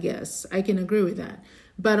comments, I guess. I can agree with that.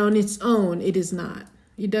 But on its own, it is not.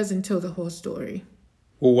 It doesn't tell the whole story.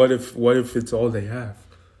 Well, what if it's all they have?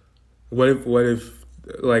 What if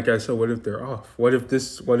like I said, what if they're off? What if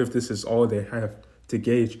this is all they have to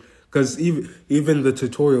gauge? Because even the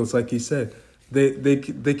tutorials, like you said, they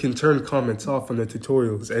can turn comments off on the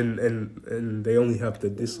tutorials, and they only have the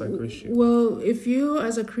dislike ratio. Well, if you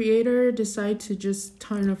as a creator decide to just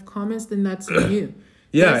turn off comments, then that's on you.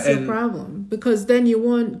 Yeah, that's your problem, because then you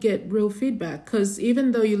won't get real feedback. Because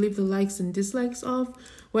even though you leave the likes and dislikes off,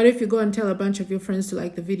 what if you go and tell a bunch of your friends to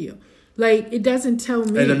like the video? Like, it doesn't tell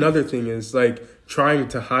me. And another thing is, like, trying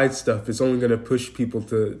to hide stuff is only going to push people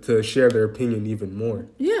to share their opinion even more.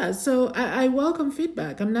 Yeah, so I welcome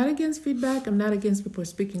feedback. I'm not against feedback. I'm not against people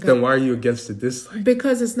speaking up. Then why are you against the dislike?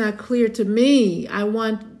 Because it's not clear to me.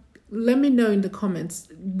 Let me know in the comments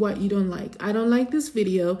what you don't like. I don't like this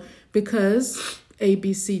video because A,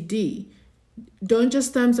 B, C, D. Don't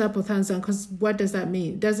just thumbs up or thumbs down, because what does that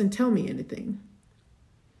mean? It doesn't tell me anything.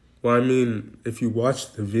 Well, I mean, if you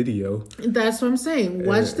watch the video... That's what I'm saying.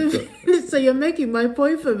 Watch the video. So you're making my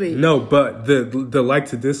point for me. No, but the like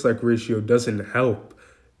to dislike ratio doesn't help.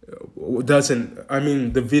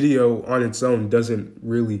 The video on its own doesn't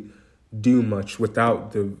really do much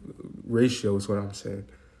without the ratio is what I'm saying.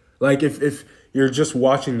 Like, if you're just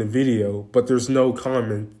watching the video, but there's no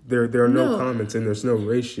comment, there are no comments and there's no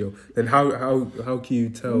ratio, then how can you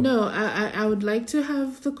tell? No, I would like to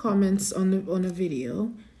have the comments on a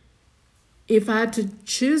video. If I had to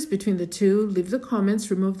choose between the two, leave the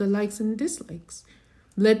comments, remove the likes and dislikes.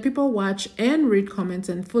 Let people watch and read comments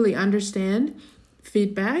and fully understand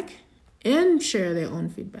feedback and share their own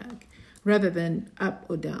feedback rather than up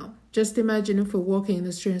or down. Just imagine if we're walking in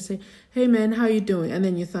the street and say, hey man, how you doing? And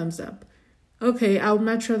then you thumbs up. Okay, I would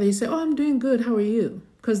much rather you say, oh, I'm doing good. How are you?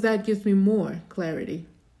 Because that gives me more clarity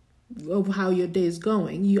of how your day is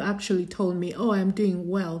going. You actually told me, oh, I'm doing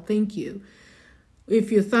well. Thank you. If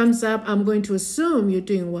you thumbs up, I'm going to assume you're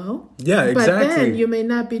doing well. Yeah, exactly. But then you may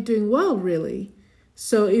not be doing well, really.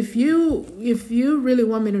 So if you really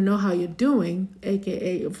want me to know how you're doing,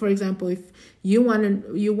 aka, for example, if you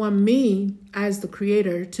want me as the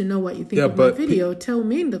creator to know what you think of my video, tell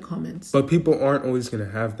me in the comments. But people aren't always going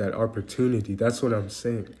to have that opportunity. That's what I'm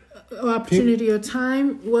saying. Opportunity or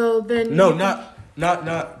time? Well, then no,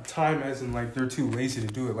 not time as in like they're too lazy to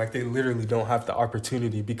do it. Like they literally don't have the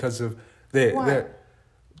opportunity because of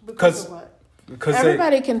because of what? Because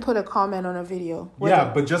everybody can put a comment on a video. Yeah,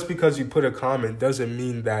 but just because you put a comment doesn't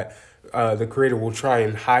mean that the creator will try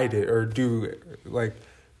and hide it or do like.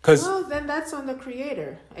 Well, then that's on the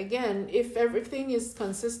creator. Again, if everything is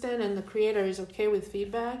consistent and the creator is okay with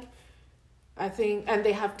feedback, I think, and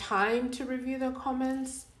they have time to review their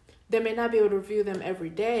comments, they may not be able to review them every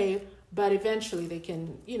day, But eventually they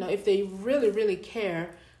can, if they really, really care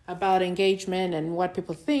about engagement and what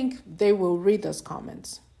people think, they will read those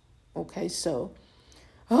comments. Okay, so,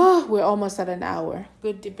 we're almost at an hour.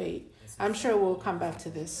 Good debate. I'm sure we'll come back to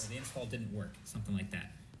this. The install didn't work, something like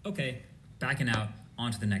that. Okay, backing out,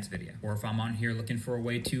 on to the next video. Or if I'm on here looking for a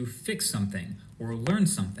way to fix something or learn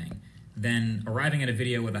something, then arriving at a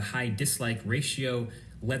video with a high dislike ratio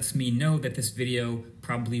lets me know that this video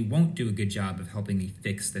probably won't do a good job of helping me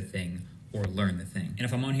fix the thing or learn the thing. And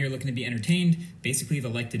if I'm on here looking to be entertained, basically the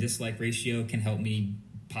like to dislike ratio can help me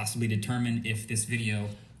possibly determine if this video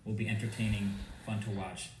will be entertaining, fun to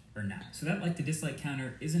watch, or not. So that like to dislike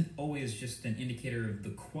counter isn't always just an indicator of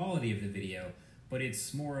the quality of the video, but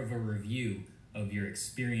it's more of a review of your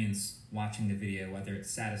experience watching the video, whether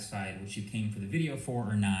it's satisfied what you came for the video for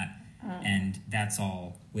or not, and that's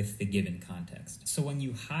all with the given context. So when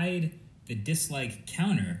you hide the dislike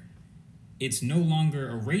counter, it's no longer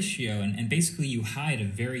a ratio, and basically you hide a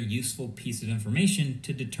very useful piece of information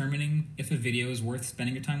to determining if a video is worth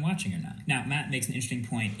spending your time watching or not. Now, Matt makes an interesting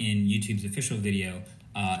point in YouTube's official video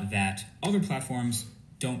that other platforms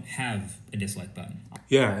don't have a dislike button.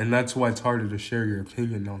 Yeah, and that's why it's harder to share your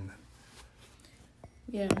opinion on them.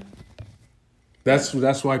 Yeah.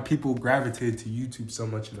 That's why people gravitate to YouTube so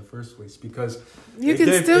much in the first place, because you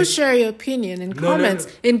can still share your opinion in comments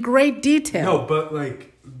in great detail. No, but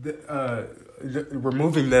like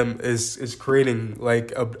removing them is creating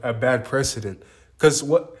like a bad precedent.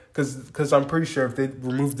 Because I'm pretty sure if they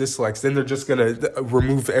remove dislikes, then they're just gonna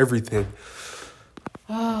remove everything.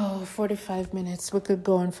 Oh, 45 minutes. We could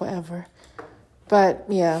go on forever. But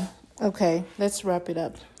yeah, okay, let's wrap it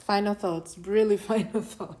up. Final thoughts, really final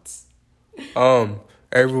thoughts.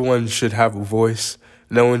 Everyone should have a voice.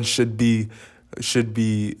 No one should be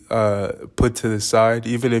put to the side,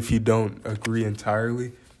 even if you don't agree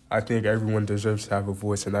entirely. I think everyone deserves to have a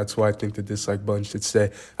voice, and that's why I think the dislike button should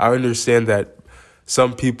stay. I understand that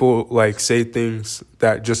some people like say things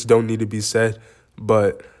that just don't need to be said,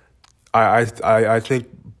 but I think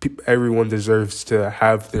everyone deserves to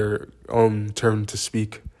have their own turn to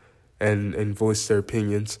speak and voice their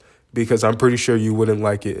opinions. Because I'm pretty sure you wouldn't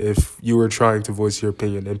like it if you were trying to voice your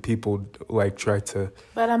opinion and people like try to.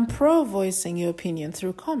 But I'm pro voicing your opinion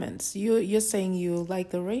through comments. You're saying you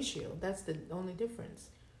like the ratio. That's the only difference.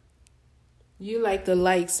 You like the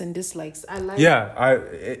likes and dislikes. I like. Yeah,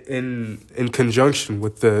 in conjunction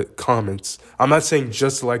with the comments. I'm not saying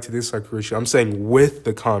just like to dislike ratio. I'm saying with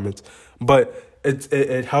the comments, but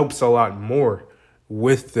it helps a lot more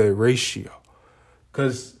with the ratio,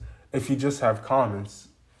 because if you just have comments.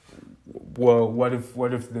 Well, what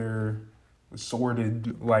if they're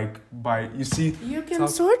sorted like by you see? You can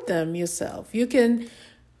sort them yourself. You can.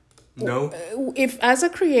 No. If as a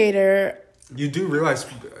creator. You do realize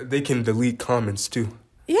they can delete comments too.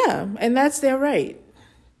 Yeah, and that's their right,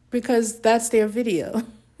 because that's their video.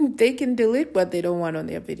 They can delete what they don't want on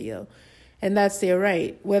their video, and that's their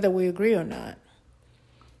right, whether we agree or not.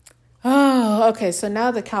 Oh, okay. So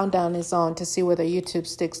now the countdown is on to see whether YouTube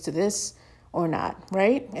sticks to this or not,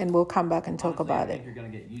 right? And we'll come back and talk about it. I think you're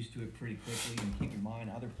going to get used to it pretty quickly, and keep in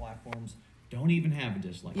mind other platforms don't even have a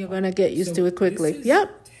dislike. You're going to get used to it quickly.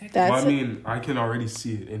 Yep. That's I can already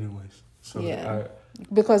see it anyways. So yeah.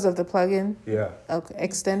 Because of the plugin? Yeah. Okay.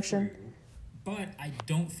 Extension? But I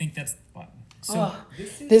don't think that's... So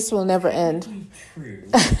this will never end. True,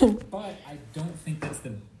 but I don't think that's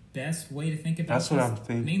the best way to think about That's this. what I'm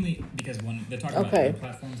thinking. Mainly because when they're talking about other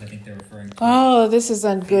platforms, I think they're referring to... Oh, this is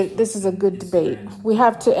a good debate. We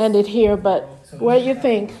have to end it here, but what do you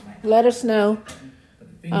think? Let us know.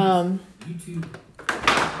 YouTube,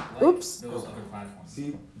 oops. Those other platforms.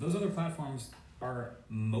 Those other platforms are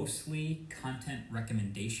mostly content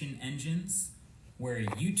recommendation engines, where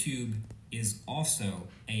YouTube is also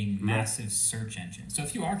a massive search engine. So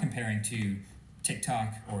if you are comparing to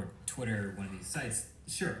TikTok or Twitter, one of these sites,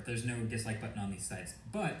 sure, there's no dislike button on these sites,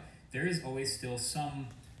 but there is always still some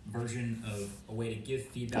version of a way to give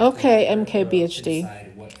feedback. Okay, to MKBHD. to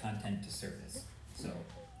decide what content to surface. So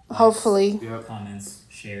hopefully, comments,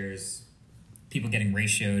 shares, people getting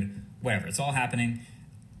ratioed, whatever. It's all happening.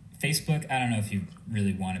 Facebook, I don't know if you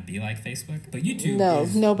really want to be like Facebook, but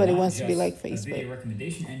YouTube nobody wants to be like Facebook. A video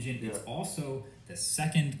recommendation engine. It's also the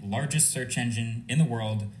second largest search engine in the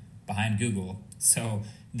world behind Google. So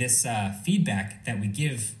this feedback that we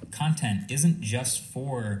give content isn't just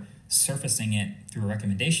for surfacing it through a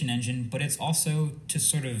recommendation engine, but it's also to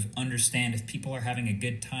sort of understand if people are having a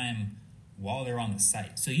good time while they're on the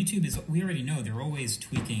site. So YouTube we already know they're always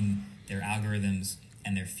tweaking their algorithms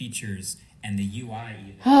and their features and the UI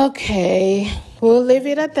even. Okay, we'll leave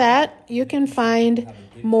it at that. You can find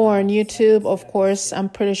more on YouTube, of course. I'm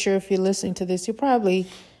pretty sure if you're listening to this, you probably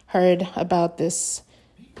heard about this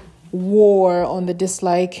war on the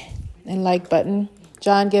dislike and like button.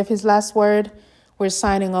 John gave his last word. We're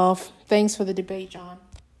signing off. Thanks for the debate, John.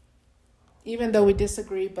 Even though we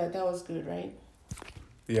disagree, but that was good, right?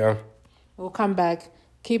 Yeah. We'll come back.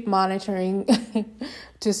 Keep monitoring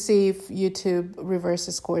to see if YouTube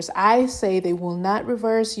reverses course. I say they will not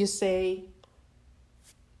reverse. You say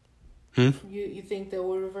you think they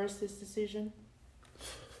will reverse this decision?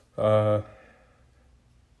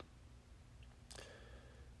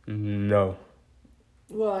 No.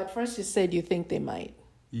 Well, at first you said you think they might.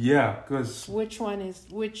 Yeah, because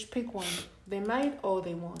pick one? They might or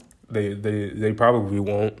they won't? They probably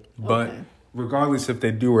won't. But okay. Regardless if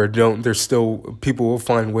they do or don't, there's still people will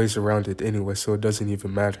find ways around it anyway, so it doesn't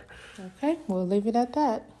even matter. Okay, we'll leave it at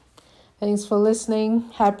that. Thanks for listening.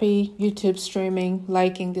 Happy YouTube streaming,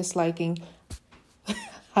 liking, disliking.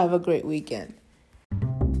 Have a great weekend.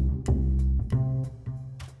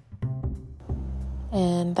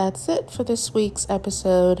 And that's it for this week's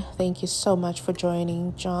episode. Thank you so much for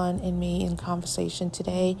joining John and me in conversation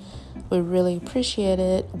today. We really appreciate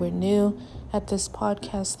it. We're new at this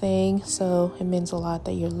podcast thing, so it means a lot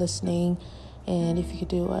that you're listening. And if you could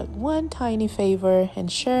do one tiny favor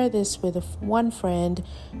and share this with one friend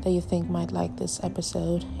that you think might like this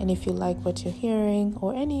episode. And if you like what you're hearing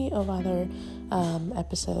or any of other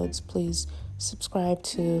episodes, please subscribe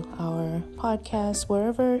to our podcast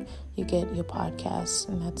wherever you get your podcasts,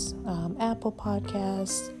 and that's Apple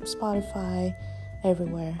Podcasts, Spotify,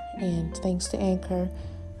 everywhere. And thanks to Anchor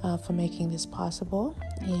for making this possible,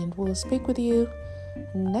 and we'll speak with you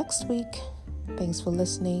next week. Thanks for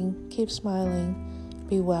listening. Keep smiling,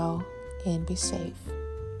 be well, and be safe.